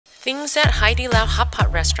Things at Haidilao Hot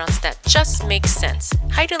Pot restaurants that just make sense.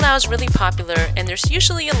 Haidilao is really popular and there's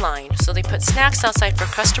usually a line, so they put snacks outside for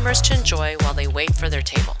customers to enjoy while they wait for their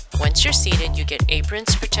table. Once you're seated, you get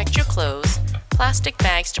aprons to protect your clothes, plastic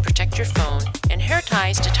bags to protect your phone, and hair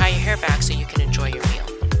ties to tie your hair back so you can enjoy your meal.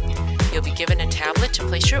 You'll be given a tablet to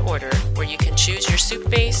place your order where you can choose your soup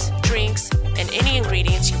base, drinks, and any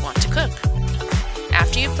ingredients you want to cook.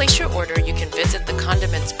 After you place your order, you can visit the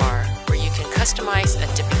condiments bar where you can customize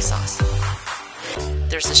a dipping sauce.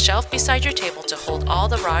 There's a shelf beside your table to hold all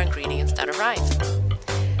the raw ingredients that arrive.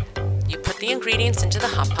 You put the ingredients into the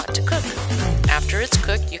hot pot to cook. After it's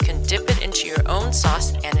cooked, you can dip it into your own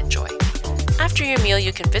sauce and enjoy. After your meal,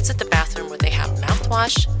 you can visit the bathroom where they have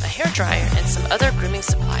mouthwash, a hairdryer, and some other grooming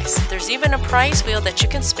supplies. There's even a prize wheel that you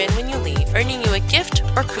can spin when you leave, earning you a gift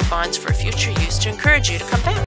or coupons for future use to encourage you to come back.